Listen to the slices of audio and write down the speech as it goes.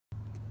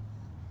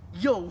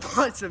Yo,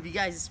 what's up you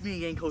guys? It's me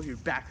again, Cole here,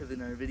 back with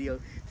another video.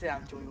 Today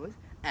I'm joined with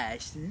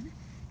Ashton,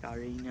 you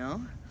already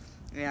know.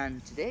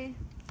 And today,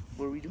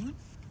 what are we doing?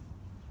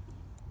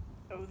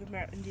 Oh, the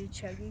Mountain Dew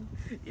chugging.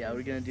 Yeah,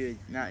 we're gonna do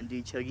a Mountain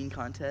Dew chugging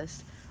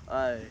contest.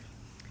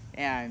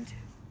 And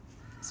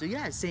so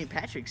yeah, it's St.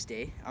 Patrick's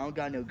Day. I don't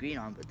got no green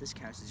on, but this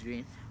counts as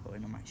green. Oh,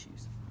 and on my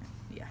shoes.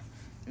 Yeah.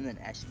 And then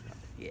Ashton got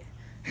it.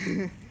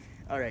 Yeah.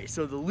 Alright,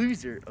 so the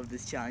loser of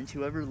this challenge,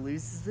 whoever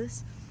loses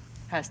this,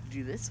 has to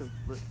do this. So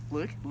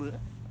look. Alright,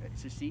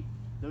 so see,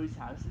 those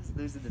houses,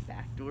 those are the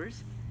back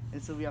doors.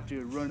 And so we have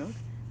to run up,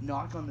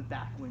 knock on the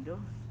back window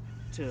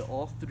to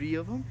all three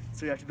of them.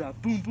 So we have to be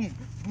like boom, boom,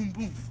 boom,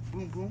 boom,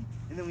 boom, boom.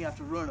 And then we have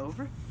to run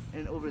over.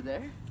 And over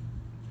there,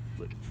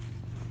 look.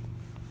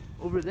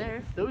 Over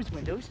there, those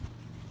windows.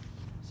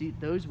 See,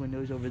 those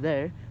windows over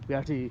there, we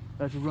have to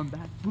run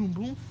back, boom,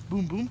 boom,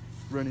 boom, boom,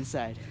 run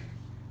inside.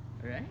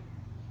 Alright?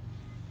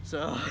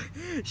 So,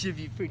 should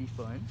be pretty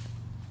fun.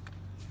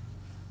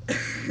 So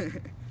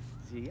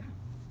yeah,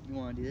 you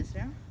want to do this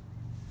now?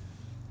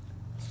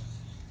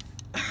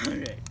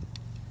 Alright, here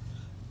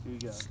we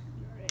go.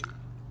 Alright.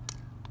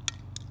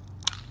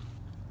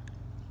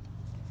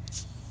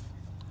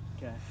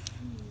 Okay.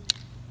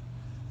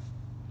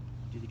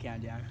 Do the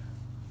countdown.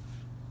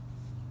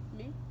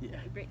 Me? Yeah.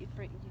 Brett, you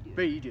do it.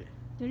 Brett, you do it.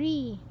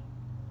 3,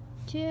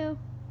 2,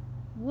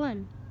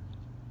 1.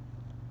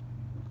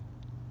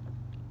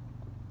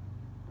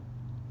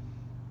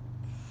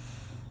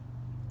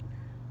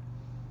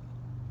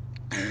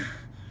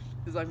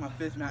 It's like my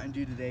 5th Mountain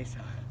Dew today, so.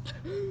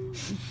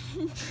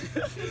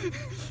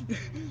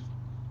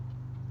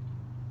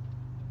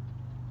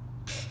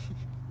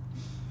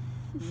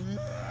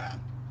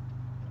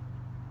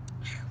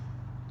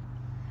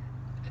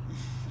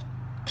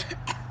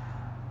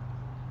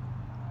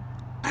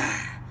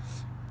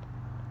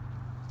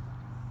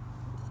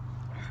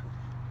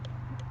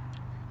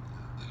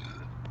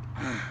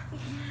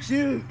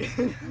 Shoot!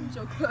 I'm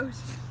so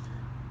close.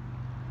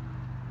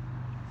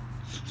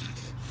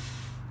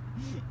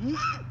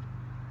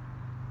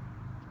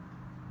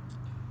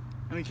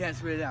 And we can't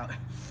spit it out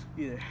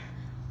either.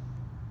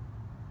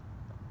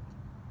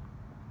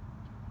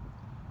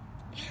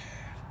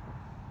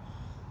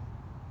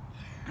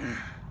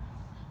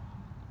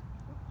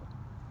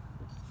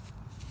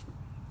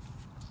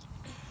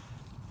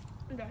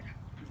 I'm done.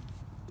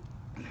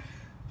 Did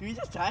we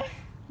just tie?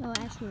 No,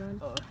 ask me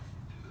one. Oh.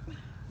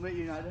 Wait,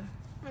 you're not done?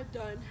 I'm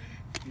done.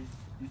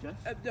 You done?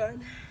 I'm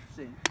done.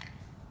 Same.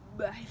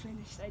 But I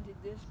finished. I did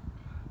this.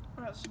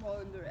 I was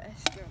swallowing the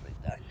rest. Now I'm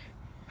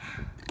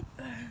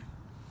done.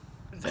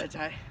 Is that a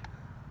tie?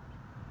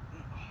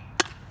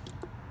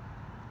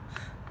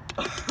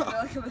 I feel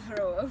like I'm gonna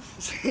throw up.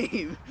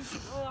 Same.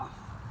 Ugh.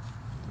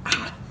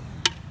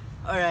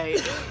 Alright.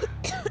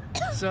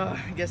 So,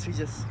 I guess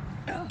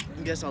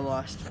I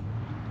lost.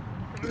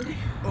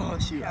 Oh,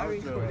 shoot. Yeah, I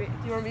would throw record it.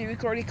 it. Do you want me to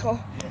record it, Cole?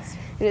 Yes.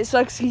 And it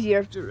sucks because you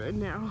have to run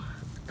now.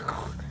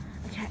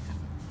 Okay.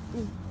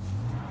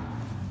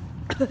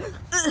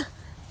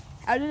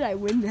 How did I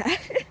win that?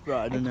 Bro,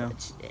 I don't know.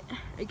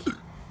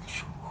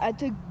 I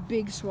took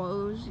big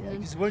swallows. Yeah,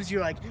 because once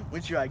you're like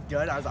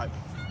done, I was like,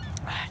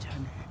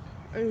 done.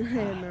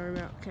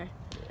 Okay. Yeah.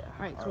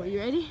 Alright, cool. You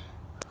ready?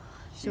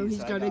 So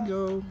he's I gotta got it.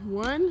 go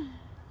 1,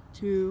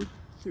 2,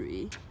 3.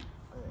 Alright,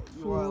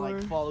 you wanna like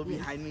 4, follow yeah.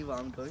 behind me while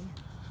I'm going?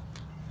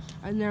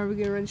 And now we're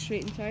gonna run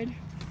straight inside.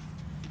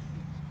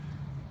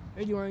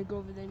 Or do you wanna go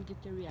over there and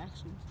get the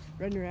reactions?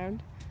 Run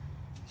around.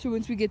 So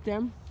once we get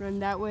them, run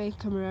that way,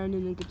 come around,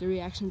 and then get the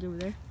reactions over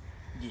there.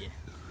 Yeah.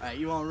 Alright,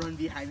 you wanna run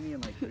behind me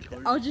and like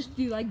record? I'll just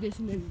do like this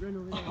and then run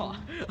over there. Oh,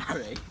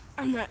 alright.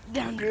 I'm not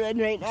down to run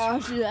right now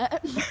after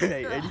that.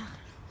 Alright, ready?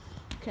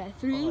 Okay, Oh,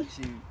 3.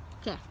 shoot.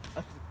 Okay.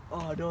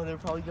 Oh no, they're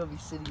probably gonna be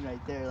sitting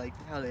right there, like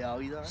how they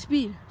always are.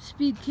 Speed.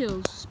 Speed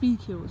kills. Speed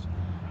kills.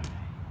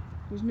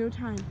 There's no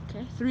time.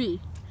 Okay,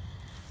 3.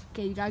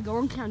 Okay, you gotta go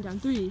on countdown.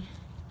 3,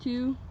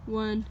 2,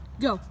 1,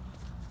 go.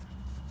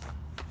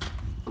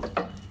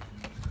 Okay.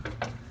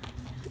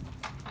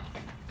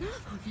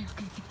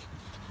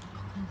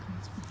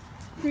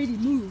 Brady,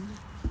 move.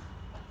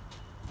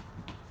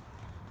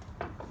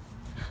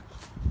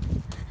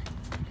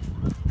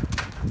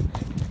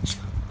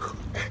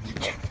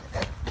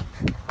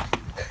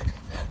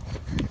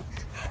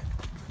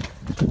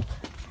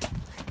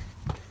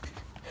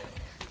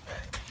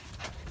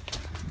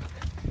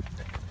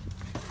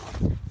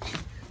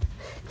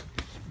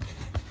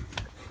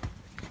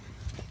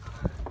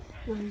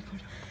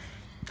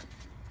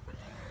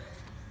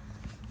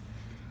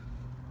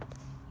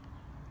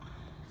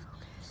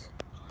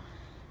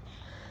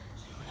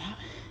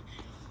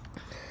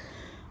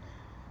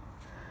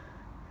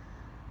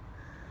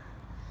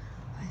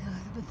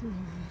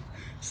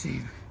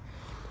 Same.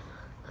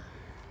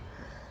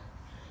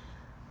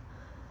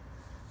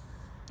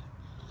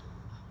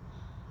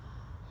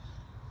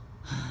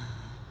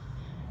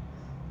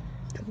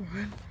 Come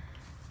on.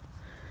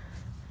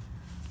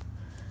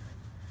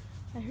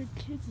 I heard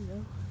kids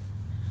though.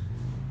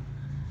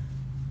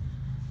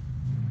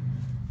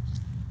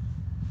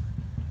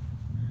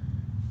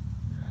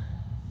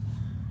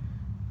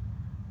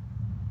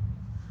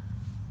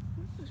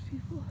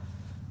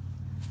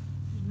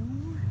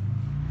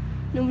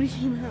 Nobody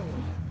came out.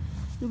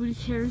 Nobody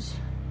cares.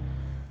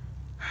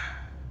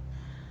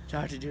 Do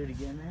I have to do it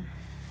again,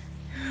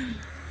 man?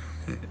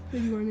 Or do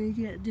you want to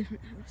get a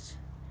different house?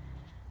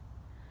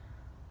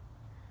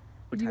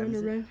 What Do you time want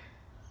is to it? run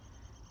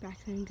back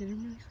there and get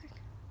him really quick?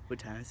 What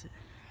time is it?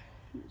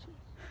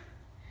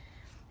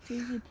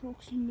 It's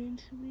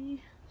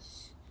approximately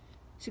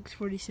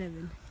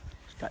 6:47.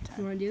 Got You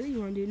time. want to do it? You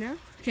want to do it now?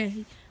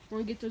 Okay.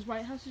 Want to get those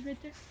white houses right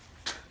there?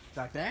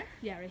 Back there?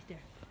 Yeah, right there.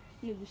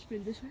 You need to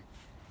sprint this way.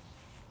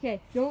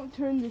 Okay, don't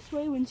turn this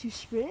way once you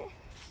sprint.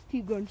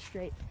 Keep going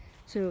straight.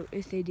 So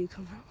if they do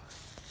come out.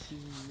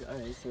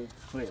 Alright, so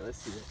wait, let's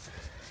see this.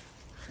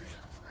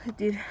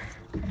 Dude,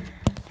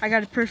 I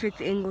got a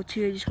perfect angle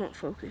too. I just won't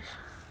focus.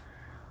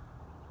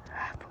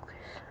 Focus.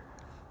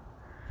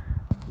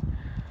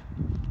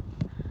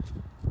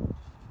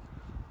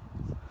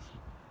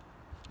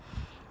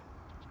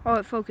 Oh,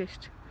 it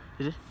focused.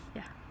 Did it?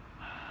 Yeah.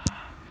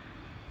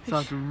 So I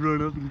have to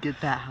run up and get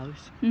that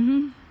house.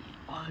 Mm-hmm.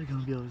 Oh, they're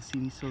gonna be able to see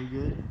me so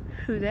good.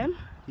 Who, them?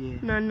 Yeah.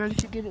 No, not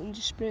if you get it and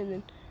just sprint,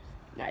 then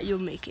nah, you'll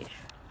make it.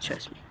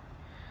 Trust me.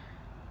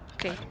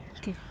 Okay,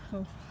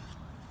 go.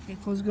 Okay,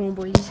 Cole's going,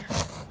 boys.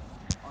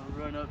 I'll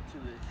run up to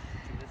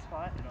this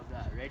spot and I'll be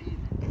like, ready?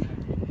 And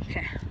then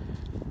Okay.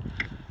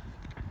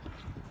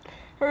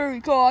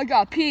 Hurry, Cole, I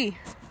got pee.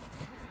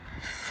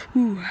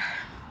 Ooh.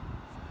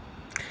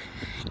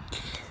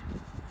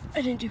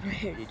 I didn't do my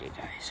hair today,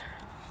 guys.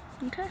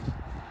 Okay.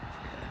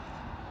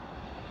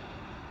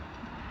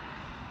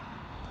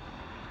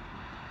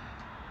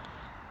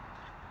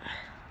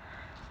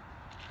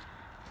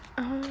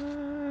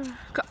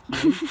 Go.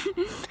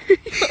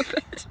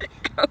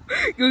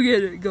 Go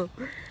get it, go.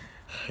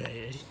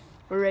 ready?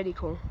 We're ready,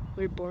 Cole.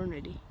 We're born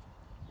ready.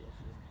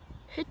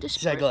 Hit the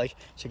Should I sprint. go like,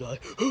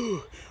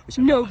 or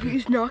should I No, go,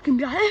 please knock and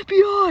be like,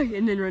 FBI,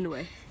 and then run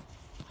away.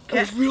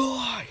 Okay.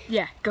 FBI!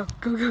 Yeah, go.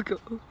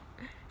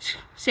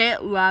 Say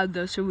it loud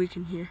though, so we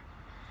can hear.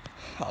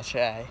 I'll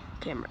try.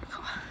 Camera,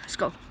 come on. Let's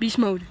go. Beast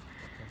mode.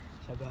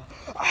 Should I go,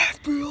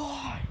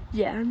 FBI!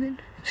 Yeah, and then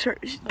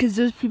start, because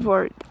those people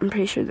are, I'm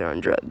pretty sure they're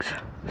on drugs.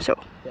 So,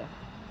 Yeah.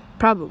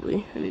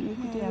 probably. I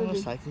mean, Yeah,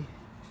 most likely.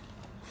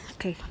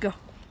 okay, go.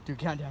 Do a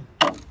countdown.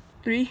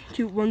 3,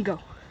 2, 1, go.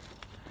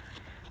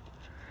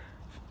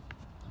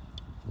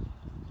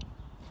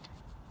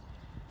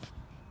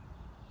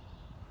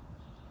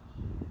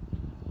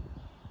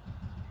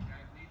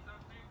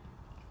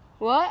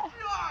 What?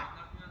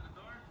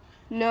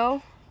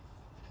 No.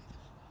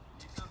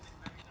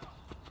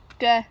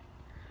 Okay.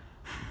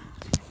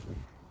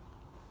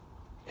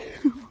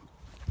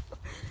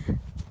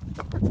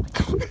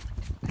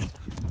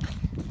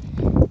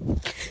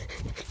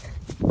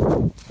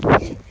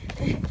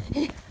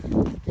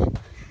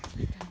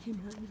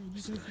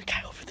 There's another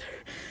guy over there.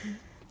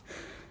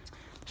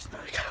 There's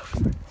another guy over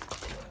there.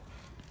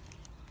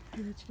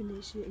 Let's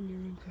finish it in your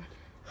room card.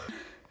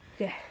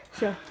 Okay,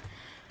 so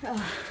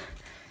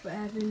what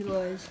happened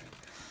was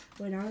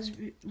when I was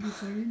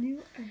recording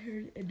you, I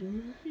heard a door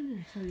open and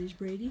I thought it was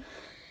Brady.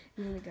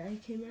 And when the guy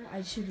came out,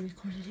 I should have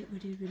recorded it,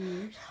 would it have been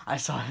weird? I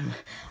saw him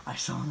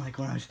like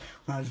when I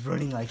was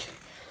running like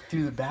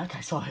through the back.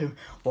 I saw him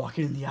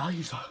walking in the alley.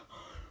 He's like,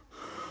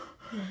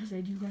 Yeah, he's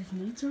like, do you guys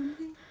need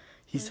something?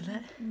 he said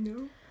that?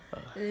 No.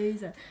 And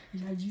then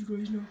he's like, do you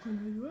guys knock on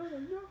my door? I'm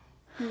like, no.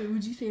 What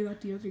would you say about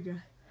the other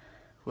guy?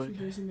 What? So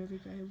there's another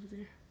guy over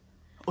there.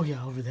 Oh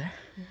yeah, over there.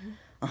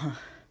 That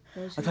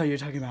was I thought you were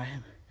talking about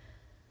him.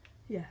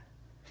 Yeah.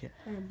 Yeah.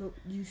 But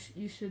you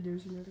said there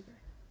was another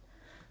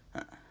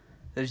guy.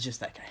 There's just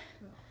that guy.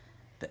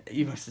 Oh.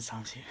 You must have saw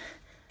him too.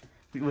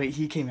 Wait,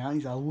 he came out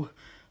and he's like,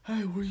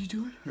 hey, what are you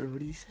doing? Or what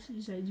did he say? So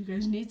he's like, do you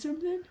guys need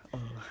something? Oh.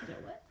 I go,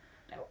 what?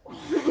 No.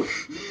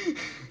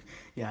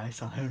 Yeah, I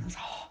saw him and I was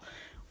like, oh,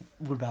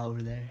 what about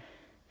over there?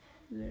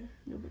 There,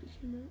 nobody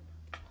came out.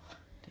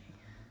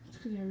 It's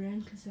because I ran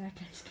because that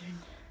guy scared me.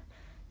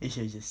 You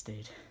should have just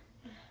stayed.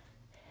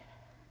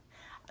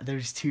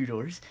 There's 2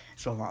 doors,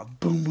 so I'm like,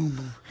 boom,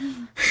 boom,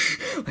 boom.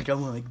 Like I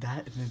went like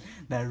that, and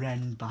then I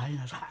ran by and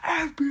I was like,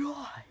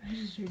 FBI! I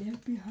just heard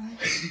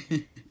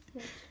FBI.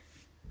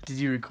 Did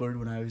you record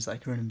when I was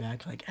like running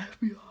back, like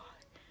FBI?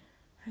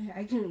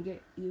 I couldn't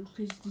get you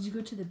because did you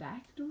go to the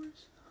back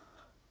doors?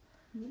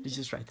 It's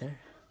just right there.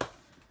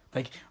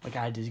 Like I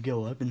had to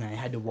go up and then I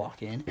had to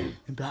walk in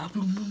and be like,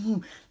 boom, boom,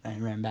 boom. Then I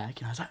ran back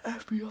and I was like,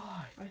 FBI!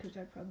 I think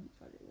I probably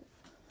thought it was.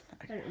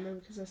 I don't remember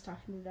because I was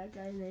talking to that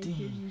guy and I Damn.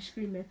 heard you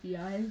scream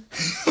FBI.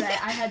 But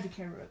I had the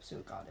camera up so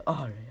it got it.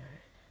 Alright.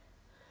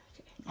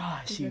 Okay.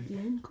 Ah, Is shoot. that the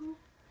end, Cole?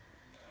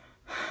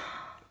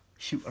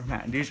 Shoot, our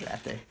Mountain Dew's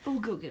right there. Oh,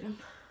 go get him.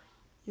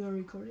 You want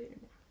to record it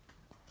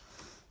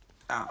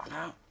or not? Oh,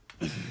 no.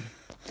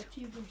 Up to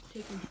you, bro.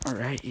 Take him.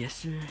 Alright, yes,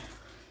 sir.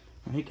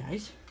 Alright,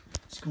 guys.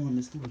 Let's go on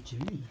this little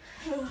journey.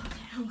 Oh,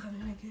 okay, I'm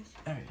coming, I guess.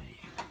 Alright.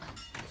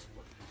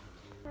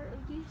 Part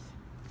of these?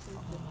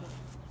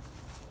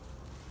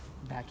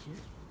 Back here.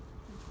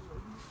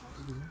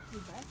 The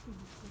back or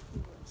the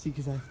See,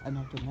 because I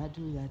knocked on that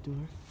door.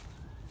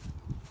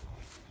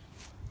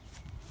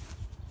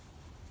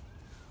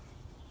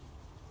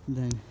 And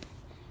then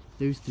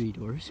there's 3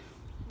 doors.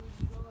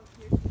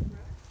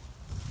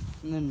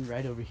 And then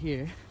right over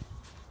here,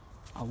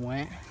 I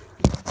went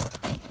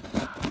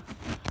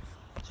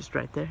just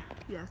right there.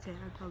 Yeah, okay,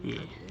 I probably Yeah.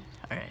 got it.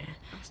 Alright.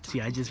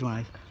 See, I just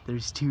went,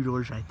 there's 2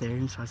 doors right there,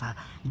 and so I was like,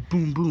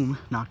 boom, boom,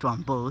 knocked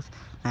on both,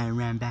 and I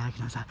ran back,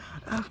 and I was like,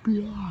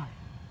 FBI.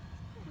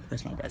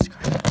 That's my dad's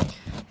car. Sorry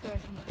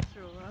for my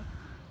throw up.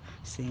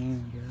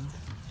 Same, girl.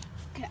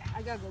 Okay,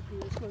 I gotta go pee.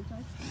 Let's go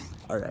inside.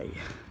 Alright.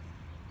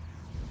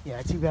 Yeah,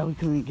 too bad we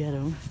couldn't get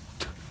him.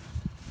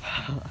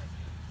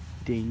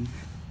 Ding.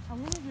 I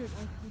wonder if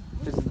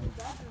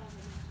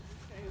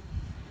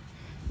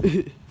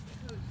There's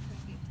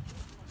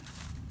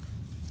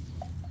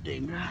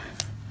Dang, bro.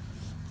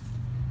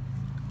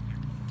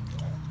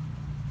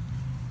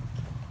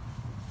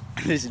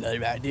 There's another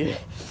bad dude.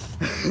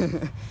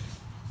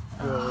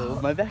 Bro,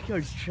 my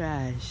backyard's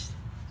trashed.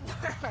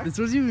 This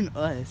wasn't even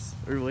us,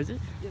 or was it?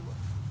 It was.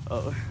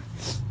 Oh,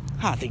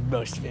 I think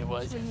most of it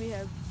was. When we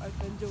have our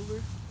friends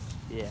over.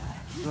 Yeah.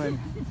 When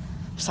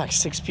there's like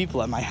 6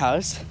 people at my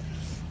house.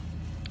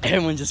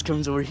 Everyone just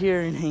comes over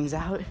here and hangs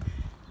out.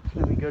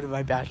 Then we go to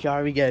my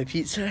backyard, we get a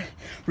pizza,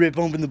 rip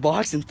open the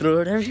box and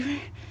throw it everywhere.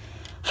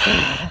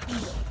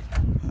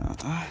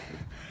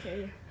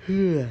 Okay.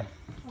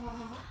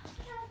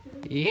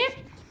 Yep.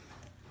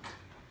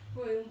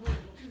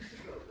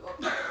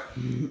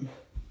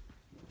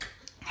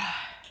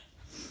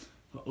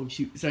 Oh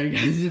shoot, sorry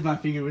guys, my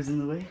finger was in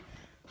the way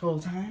the whole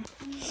time.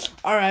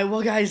 Alright,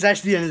 well guys,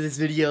 that's the end of this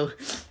video.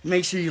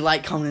 Make sure you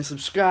like, comment, and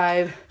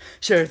subscribe.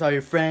 Share with all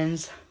your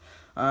friends.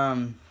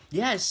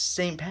 Yeah, it's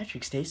St.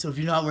 Patrick's Day, so if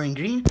you're not wearing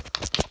green,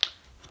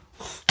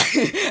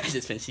 I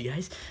just finished, you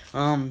guys.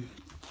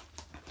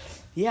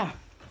 Yeah.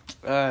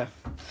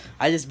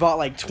 I just bought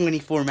like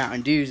 24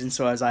 Mountain Dews, and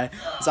so I was like,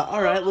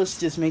 alright, let's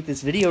just make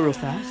this video real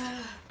fast.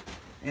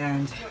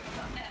 And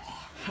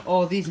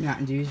all these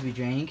Mountain Dews we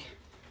drank.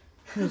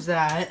 Who's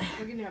that?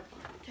 We're gonna have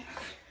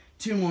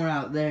 2 more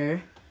out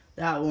there.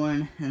 That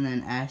one, and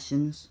then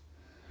Ashton's.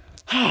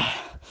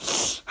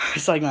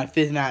 It's like my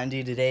 5th Mountain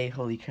Dew today.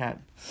 Holy crap.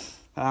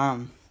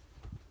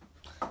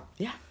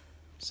 Yeah.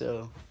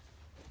 So,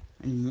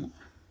 any more?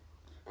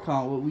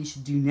 Call what we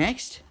should do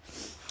next.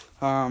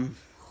 I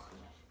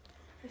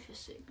feel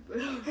sick,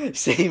 bro.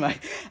 Same. I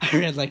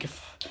ran like a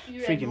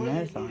You freaking ran more than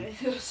marathon. me. I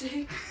feel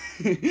sick.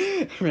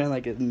 I ran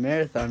like a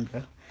marathon,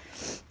 bro.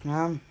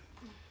 Did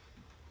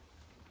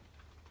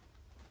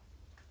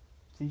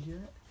you hear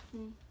that?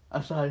 I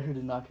thought I heard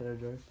a knock at our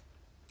door.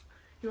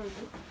 You wanna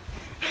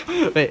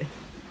go? Wait.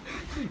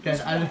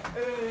 Guys, I'm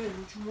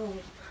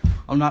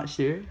not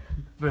sure,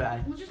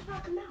 but We'll just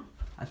knock him out.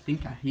 I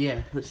think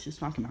yeah, let's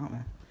just knock him out,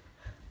 man.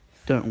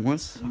 Done it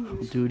once,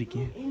 I'll do it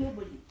again. Ain't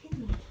nobody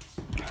in there.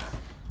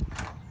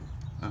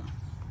 Oh.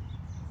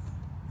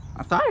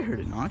 I thought I heard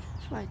a knock.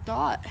 That's what I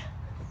thought.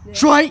 Yeah.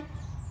 Straight!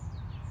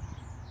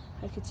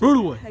 I could see Run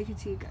away. I could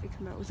see a guy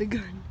come out with a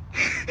gun.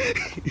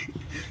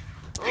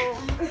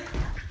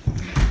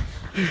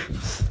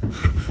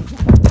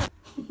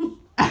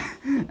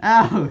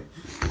 Ow!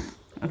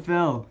 I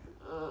fell.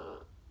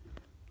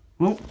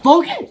 Well,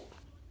 focus!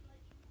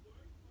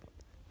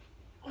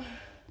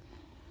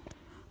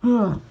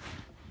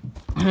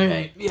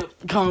 Alright, yep.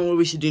 Comment what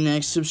we should do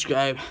next.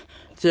 Subscribe.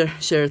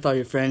 Share with all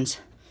your friends.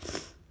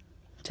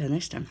 Till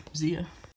next time. See ya.